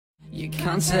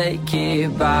can't take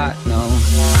it back, no.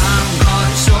 I've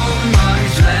got so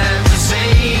much left to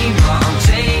say, but I'll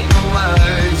take my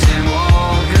words and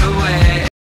walk away.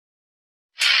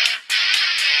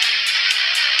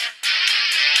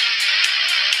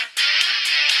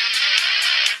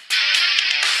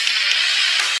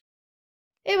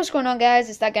 Hey, what's going on, guys?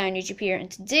 It's that guy on YouTube here,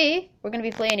 and today we're going to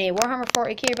be playing a Warhammer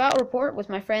 40k battle report with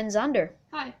my friend Xander.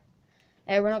 Hi.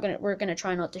 We're gonna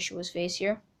try not to show his face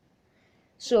here.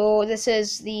 So this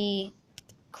is the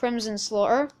Crimson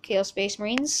Slaughter Chaos Space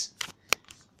Marines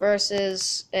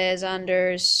versus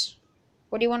Xander's.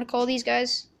 What do you want to call these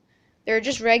guys? They're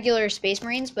just regular Space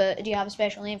Marines, but do you have a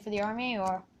special name for the army,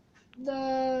 or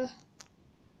The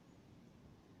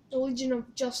Legion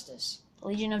of Justice.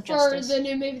 Legion of Justice? For the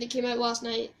new movie that came out last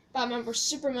night, Batman vs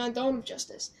Superman: Dawn of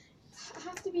Justice. I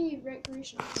have to be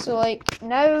recreational. So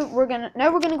now we're gonna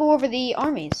go over the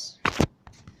armies.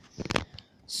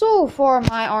 So for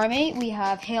my army, we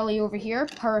have Heli over here,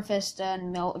 Power Fist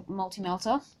and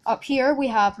Multi-Melta. Up here we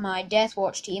have my Death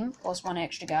Watch team, plus one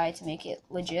extra guy to make it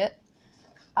legit.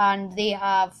 And they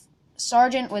have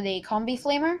Sergeant with a Combi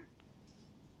Flamer,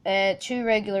 2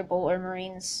 regular Bolter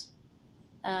Marines,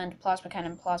 and Plasma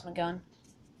Cannon, Plasma Gun.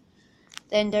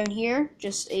 Then down here,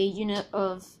 just a unit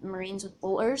of Marines with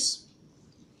Bolters.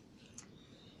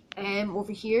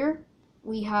 Over here,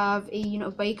 we have a unit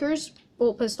of Bikers,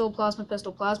 Bolt Pistol, Plasma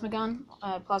Gun,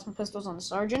 Plasma Pistols on the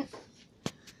Sergeant.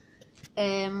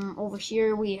 Over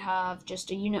here, we have just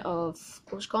a unit of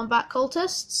Close Combat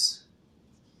Cultists,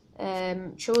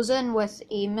 Chosen with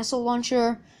a Missile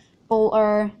Launcher,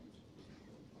 Bolter,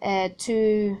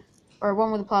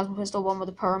 one with a Plasma Pistol, one with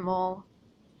a Power Maul,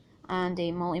 and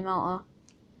a Multi-Melta,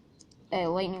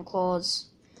 Lightning Claws,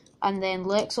 and then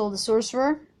Lexel the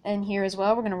Sorcerer in here as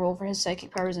well. We're going to roll for his psychic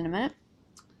powers in a minute.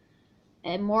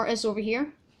 Mortis over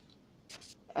here.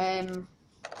 A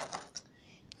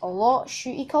lot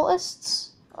shooty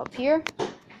cultists up here.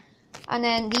 And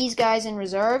then these guys in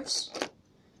reserves.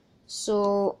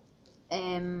 So,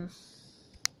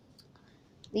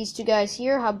 these two guys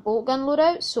here have bolt gun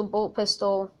loadouts. So Bolt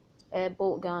Pistol,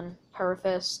 Bolt Gun, Power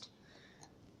Fist.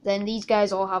 Then these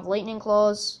guys all have Lightning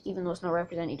Claws, even though it's not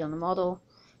represented on the model.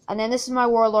 And then this is my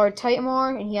Warlord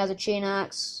Titamor, and he has a Chain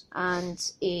Axe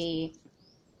and a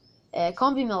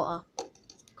Combi Melta.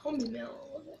 Combi Melta?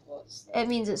 What's that? It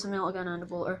means it's a Melta Gun and a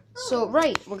Bolter. Oh. So,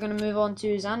 right, we're going to move on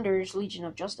to Xander's Legion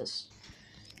of Justice.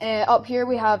 Up here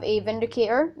we have a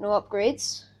Vindicator, no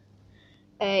upgrades.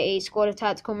 A squad of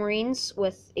Tactical Marines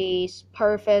with a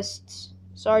Power Fist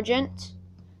Sergeant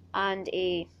and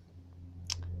a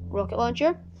Rocket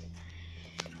Launcher.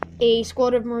 A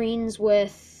squad of Marines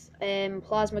with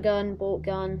Plasma Gun, Bolt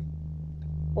Gun,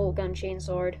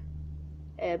 Chainsword,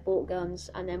 Bolt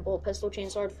Guns, and then Bolt Pistol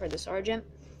Chainsword for the Sergeant.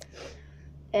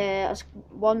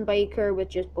 One Biker with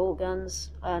just Bolt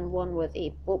Guns, and one with a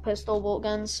Bolt Pistol, Bolt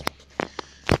Guns.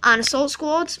 An Assault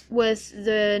Squad with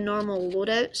the normal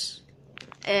loadouts.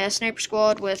 A Sniper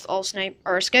Squad with all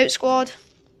Scout Squad.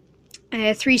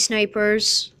 3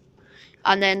 Snipers,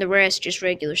 and then the rest just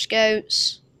regular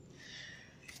Scouts.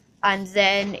 And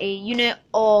then a unit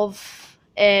of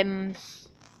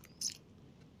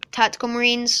Tactical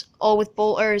Marines, all with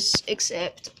bolters,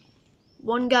 except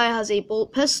one guy has a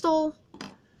Bolt Pistol,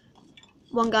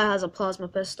 one guy has a Plasma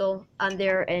Pistol, and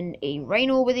they're in a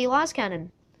Rhino with a Las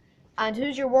Cannon. And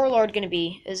who's your Warlord going to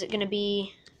be? Is it going to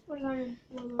be... Warlord?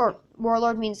 Or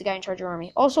Warlord means the guy in charge of your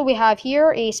army. Also, we have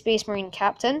here a Space Marine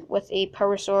Captain with a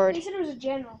Power Sword. They said it was a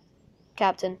general.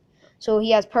 Captain. So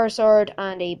he has Power Sword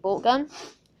and a Bolt Gun.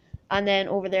 And then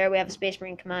over there we have a Space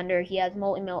Marine Commander. He has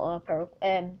Multi-Melta,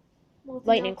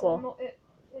 Lightning Claw.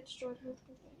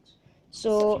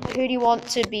 So who do you want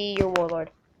to be your Warlord?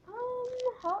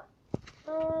 How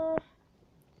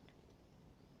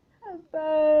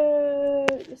about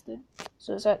this dude?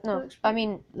 So is that I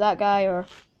mean that guy or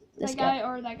this guy?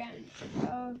 Or that guy.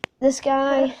 This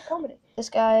guy. Comedy. This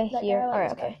guy That here. guy, Alright,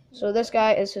 this okay. guy. So this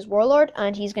guy is his Warlord,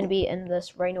 and he's going to be in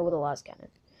this Rhino with a Las Cannon.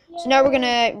 Yay. So now we're going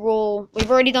to roll.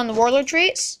 We've already done the Warlord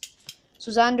traits.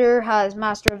 So Xander has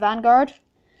Master of Vanguard.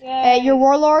 Your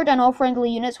Warlord and all friendly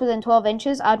units within 12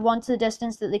 inches add 1 to the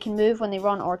distance that they can move when they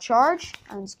run or charge.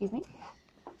 Excuse me.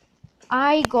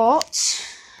 I got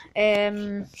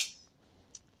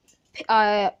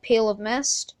Pale of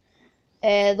Mist.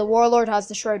 The Warlord has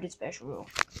the Shrouded special rule.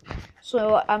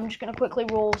 So I'm just going to quickly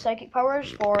roll Psychic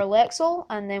Powers for Lexel,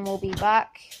 and then we'll be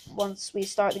back once we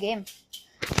start the game.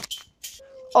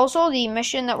 Also, the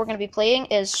mission that we're going to be playing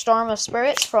is Storm of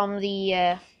Spirits from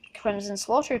the Crimson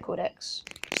Slaughter Codex.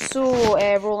 So,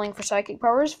 rolling for Psychic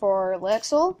Powers for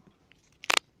Lexel.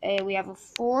 We have a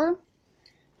 4.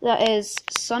 That is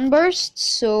Sunburst.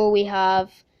 So we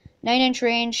have 9-inch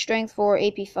range, Strength 4,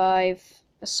 AP 5,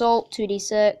 Assault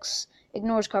 2d6,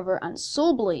 Ignores Cover, and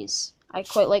Soul Blaze. I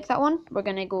quite like that one. We're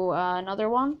gonna go another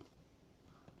one.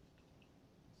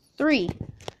 3.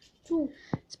 2.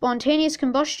 Spontaneous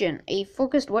Combustion, a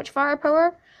focused witchfire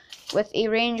power with a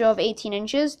range of 18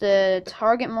 inches. The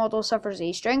target model suffers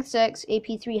a Strength 6,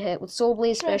 AP 3 hit with Soul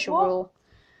Blaze special rule.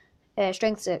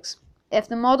 Strength 6. If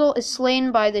the model is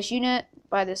slain by this unit,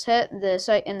 by this hit, in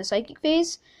the psychic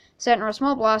phase, center a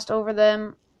small blast over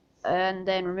them, and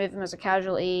then remove them as a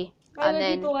casualty. By the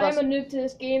way, people, I am a noob to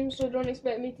this game, so don't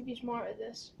expect me to be smart at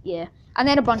this. Yeah, and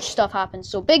then a bunch of stuff happens.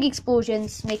 So big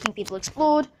explosions, making people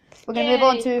explode. We're gonna move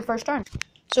on to first turn.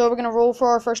 So we're gonna roll for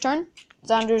our first turn.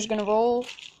 Xander's gonna roll.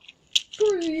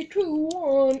 3, 2,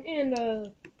 1,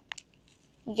 and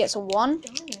He gets a 1.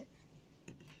 darn it.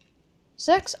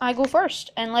 6. I go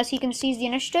first, unless he can seize the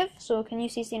initiative. So can you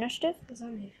seize the initiative? What does that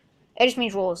mean? It just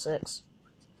means roll a 6.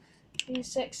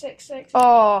 6, 6, 6.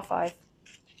 Oh, 5.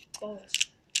 Balls.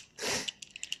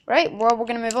 Right, well, we're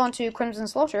going to move on to Crimson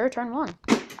Slaughter, turn 1.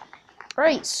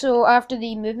 Right, so after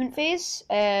the movement phase,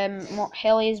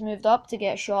 Heli's moved up to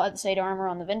get a shot at the side armor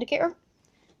on the Vindicator.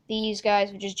 These guys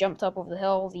have just jumped up over the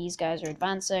hill. These guys are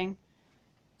advancing.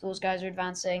 Those guys are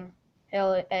advancing.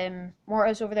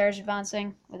 Mortis over there is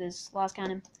advancing with his last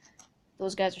cannon.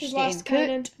 Those guys are staying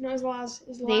put. No, his last.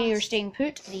 They are staying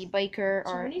put. The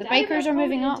bikers are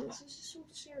moving up. This is so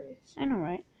serious. I know,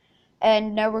 right?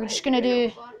 And now we're just gonna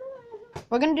do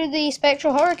the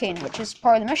Spectral Hurricane, which is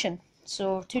part of the mission.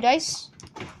 So 2 dice.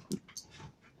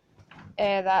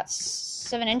 That's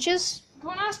 7 inches. Go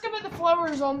and ask about the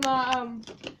flowers on the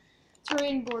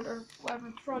terrain board or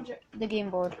whatever project. The game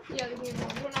board. Yeah, the game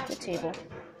board. Go and ask The about table. it.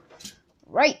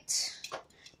 Right.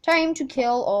 Time to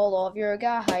kill all of your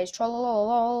guys.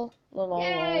 Trollololol. Yay!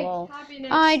 Lolololol.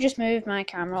 Happiness. I just moved my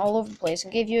camera all over the place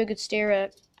and gave you a good stare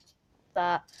at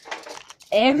that.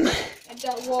 Um. And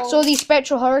that wall. So the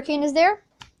Spectral Hurricane is there.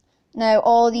 Now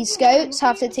all these scouts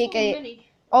have to take a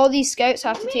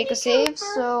save.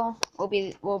 So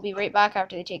we'll be right back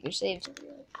after they take their saves.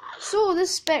 So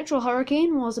this Spectral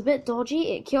Hurricane was a bit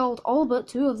dodgy. It killed all but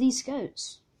 2 of these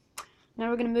scouts. Now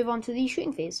we're going to move on to the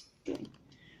shooting phase.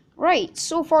 Right,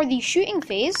 so for the shooting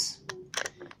phase,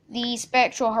 the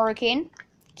Spectral Hurricane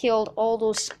killed all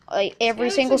those, every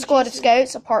single squad of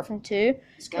scouts apart from 2.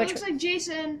 Scout looks like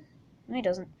Jason. No, he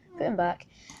doesn't. Put him back.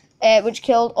 Which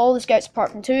killed all the scouts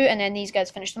apart from 2, and then these guys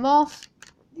finished them off.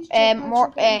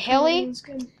 Heli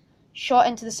shot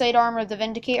into the side armor of the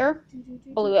Vindicator,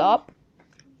 blew it up,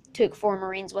 took 4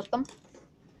 Marines with them.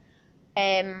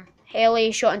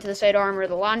 Heli shot into the side armor of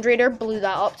the Land Raider, blew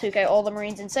that up, took out all the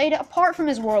Marines inside it, apart from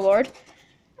his Warlord.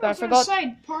 Who I forgot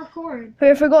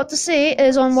to say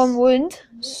is on 1 wound.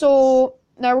 So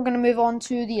now we're going to move on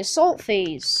to the Assault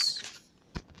phase.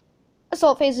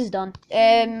 Assault phase is done.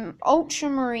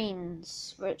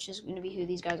 Ultramarines, which is going to be who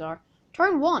these guys are.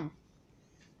 Turn 1.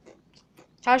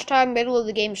 Hashtag middle of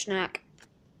the game snack.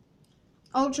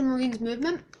 Ultramarines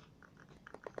movement.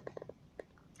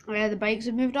 The bikes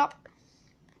have moved up.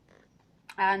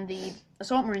 And the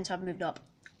Assault Marines have moved up.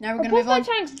 Now we're going to move on. Both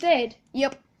my tanks dead.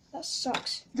 Yep. That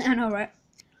sucks. I know, right?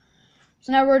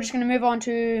 So now we're just going to move on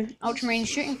to Ultramarines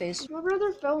shooting phase. My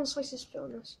brother fell and sliced his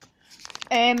film this.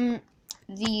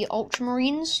 The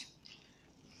Ultramarines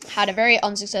had a very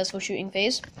unsuccessful shooting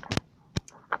phase.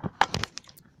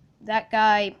 That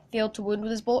guy failed to wound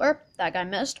with his bolter. That guy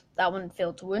missed. That one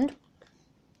failed to wound.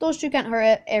 Those 2 can't hurt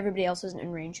it. Everybody else isn't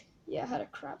in range. Yeah, I had a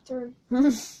crap turn.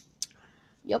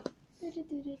 Yup.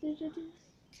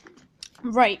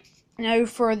 Right. Now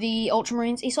for the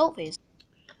Ultramarines assault phase.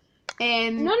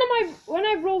 None of my... When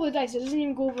I roll the dice, it doesn't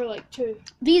even go over, like, 2.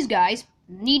 These guys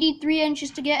needed 3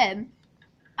 inches to get in,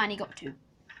 and he got 2.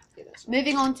 Yeah,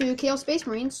 Moving on to Chaos Space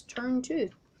Marines, turn 2.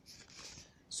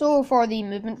 So for the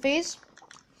movement phase,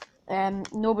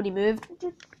 nobody moved.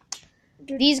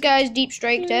 These guys deep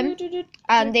striked him,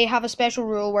 and they have a special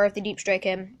rule where if they deep strike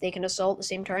him, they can assault the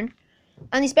same turn.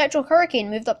 And the Spectral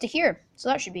Hurricane moved up to here, so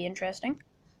that should be interesting.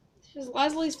 This is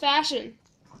Leslie's fashion.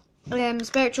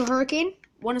 Spectral Hurricane,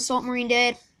 1 Assault Marine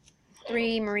dead,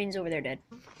 3 Marines over there dead.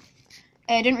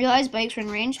 I didn't realize bikes were in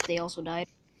range, they also died.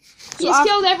 He's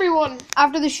killed everyone.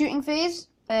 After the shooting phase,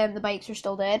 the bikes are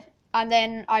still dead. And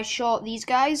then I shot these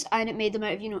guys, and it made them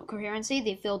out of unit coherency.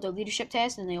 They failed their leadership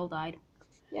test, and they all died.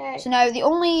 Yay. So now the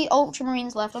only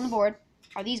Ultramarines left on the board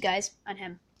are these guys and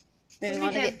him. Moving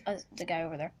on to the guy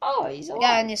over there. Oh, he's alive.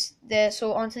 Yeah, and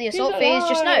so onto the assault phase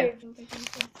just now.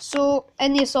 So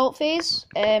in the assault phase,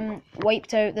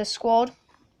 wiped out this squad.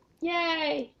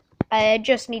 Yay!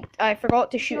 I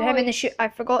forgot to shoot him in the shoot. I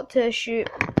forgot to shoot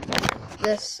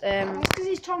this. That's because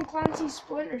he's Tom Clancy's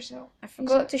Splinter Cell. I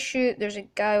forgot to shoot. There's a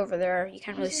guy over there. You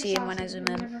can't really see him when I zoom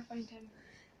in. Never find him.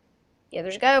 Yeah,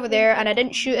 there's a guy over there, and I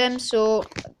didn't shoot him, so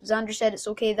Xander said it's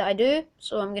okay that I do,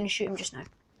 so I'm going to shoot him just now.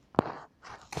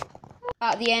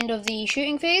 At the end of the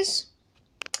shooting phase,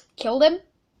 killed him.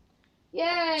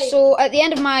 Yay! So at the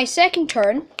end of my second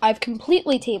turn, I've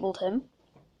completely tabled him.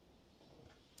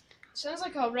 Sounds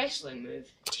like a wrestling move.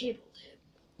 Tabled him.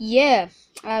 Yeah,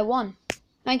 I won.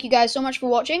 Thank you guys so much for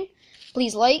watching.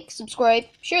 Please like, subscribe,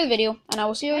 share the video, and I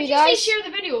will see all Why you did you guys. say share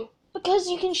the video? Because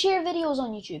you can share videos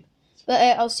on YouTube. But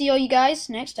I'll see all you guys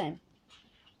next time.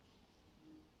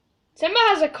 Simba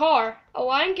has a car. A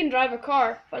lion can drive a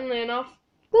car, funnily enough.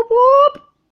 Whoop whoop!